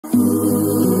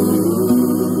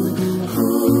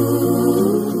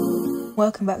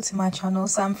welcome back to my channel.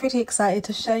 So I'm pretty excited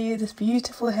to show you this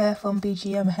beautiful hair from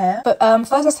BGM Hair. But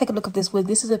first let's take a look at this wig.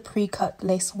 This is a pre-cut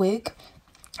lace wig.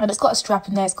 And it's got a strap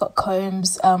in there, it's got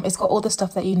combs, it's got all the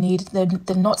stuff that you need.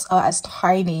 The knots are as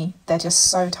tiny, they're just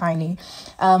so tiny.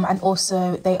 And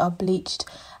also they are bleached.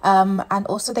 And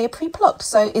also they are pre-plucked.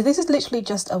 So this is literally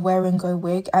just a wear and go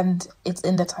wig, and it's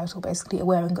in the title basically, a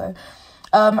wear and go.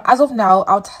 As of now,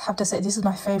 I would have to say this is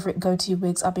my favourite go-to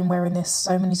wigs. I've been wearing this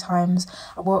so many times.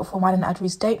 I wore it for mine and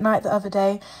Adri's date night the other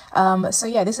day. So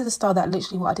yeah, this is the style that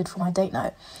literally what I did for my date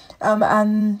night.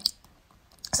 And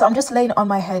so I'm just laying it on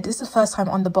my head. This is the first time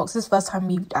on the box. This is the first time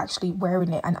me actually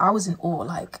wearing it, and I was in awe.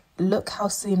 Like, look how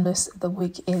seamless the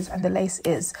wig is and the lace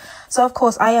is. So of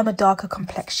course I am a darker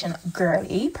complexion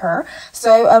girly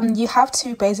so you have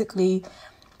to basically,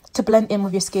 to blend in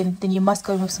with your skin, then you must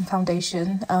go in with some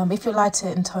foundation. If you're lighter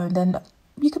in tone, then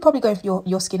you could probably go with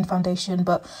your skin foundation,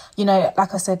 but you know,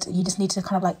 like I said, you just need to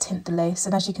kind of like tint the lace.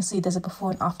 And as you can see, there's a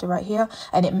before and after right here,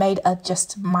 and it made a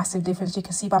just massive difference. You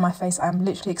can see by my face, I'm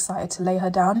literally excited to lay her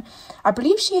down. I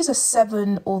believe she is a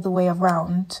 7 all the way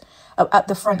around, at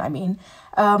the front I mean.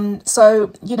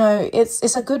 So you know,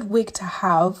 it's a good wig to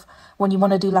have when you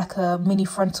want to do like a mini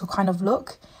frontal kind of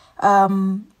look.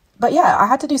 But yeah, I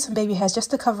had to do some baby hairs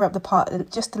just to cover up the part,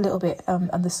 just a little bit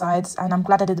on the sides. And I'm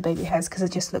glad I did the baby hairs because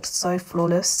it just looks so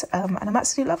flawless. And I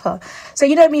absolutely love her. So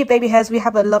you know me and baby hairs, we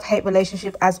have a love-hate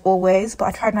relationship as always. But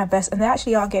I tried my best and they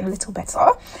actually are getting a little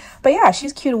better. But yeah,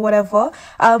 she's cute or whatever.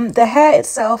 The hair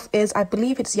itself is, I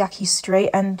believe it's yaki straight.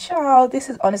 And child,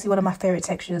 this is honestly one of my favourite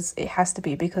textures. It has to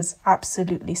be, because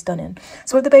absolutely stunning.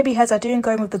 So with the baby hairs, I do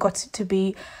go with the Got It To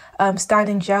Be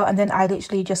styling gel, and then I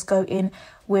literally just go in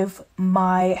with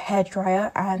my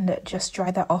hairdryer and just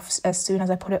dry that off as soon as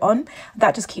I put it on.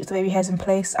 That just keeps the baby hairs in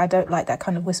place. I don't like that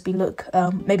kind of wispy look,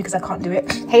 maybe because I can't do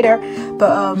it. Hater.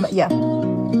 But yeah,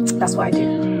 that's what I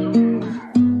do.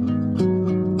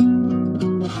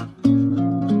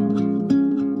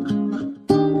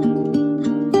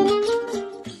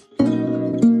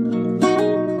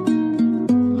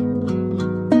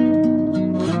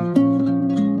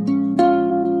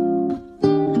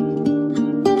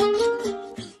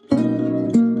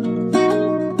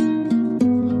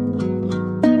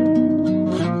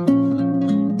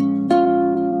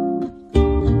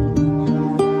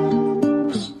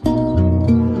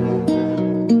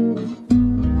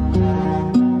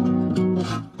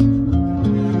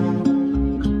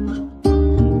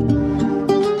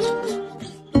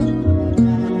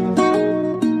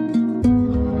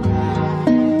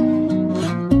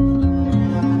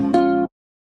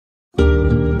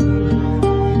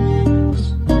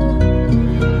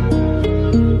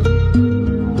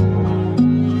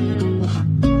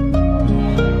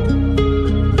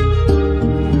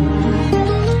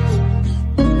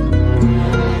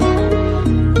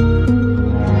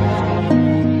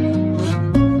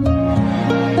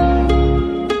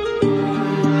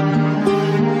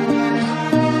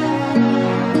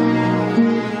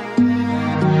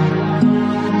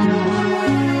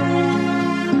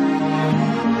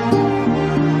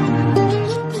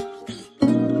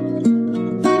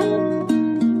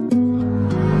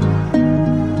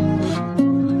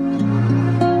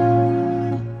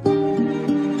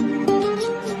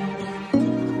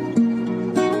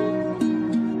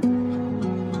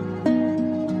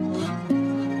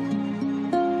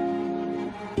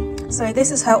 So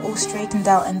this is her all straightened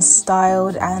out and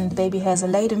styled, and baby hairs are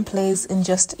laid in place, and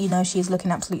just, you know, she's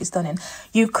looking absolutely stunning.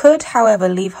 You could, however,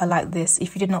 leave her like this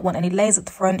if you did not want any layers at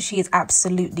the front. She is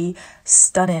absolutely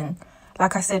stunning.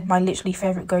 Like I said, my literally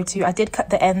favorite go-to. I did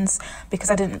cut the ends because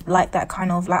I didn't like that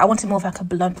kind of, like, I wanted more of like a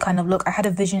blunt kind of look. I had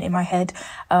a vision in my head,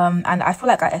 and I feel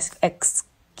like I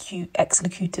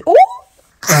executed. Oh,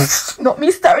 not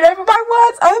me stuttering over my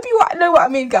words. I hope you know what I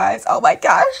mean, guys. Oh my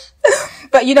gosh.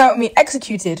 But you know what I mean,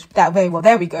 executed that very well.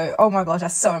 There we go. Oh my gosh,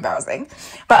 that's so embarrassing.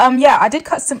 But yeah, I did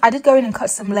go in and cut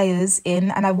some layers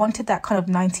in, and I wanted that kind of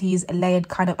 90s layered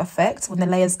kind of effect when the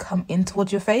layers come in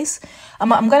towards your face. I'm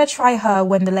gonna try her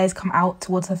when the layers come out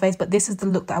towards her face, but this is the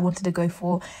look that I wanted to go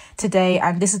for today,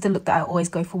 and this is the look that I always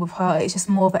go for with her. It's just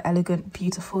more of an elegant,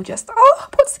 beautiful, just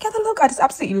put together look. I just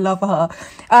absolutely love her.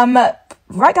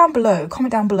 Write down below,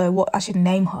 comment down below what I should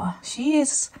name her. She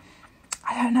is,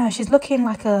 I don't know, she's looking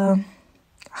like a,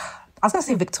 I was going to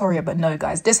say Victoria, but no,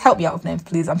 guys. Just help me out with names,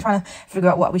 please. I'm trying to figure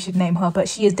out what we should name her. But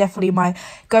she is definitely my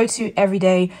go-to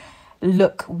everyday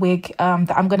look wig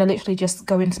that I'm going to literally just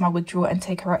go into my wig drawer and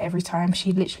take her out every time.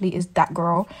 She literally is that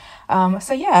girl.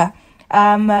 So, yeah.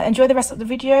 Enjoy the rest of the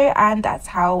video, and that's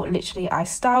how literally I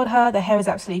styled her. The hair is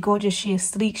absolutely gorgeous. She is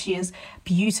sleek. She is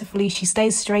beautifully. She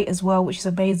stays straight as well, which is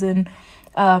amazing.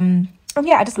 And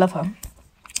yeah, I just love her.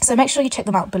 So make sure you check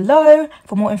them out below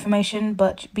for more information.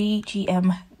 But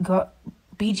BGM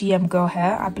Girl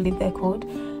Hair, I believe they're called.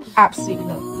 Absolutely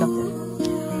love them.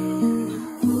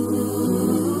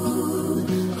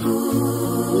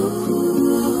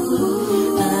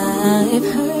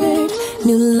 I've heard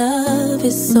new love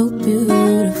is so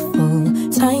beautiful.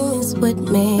 Time is what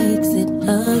makes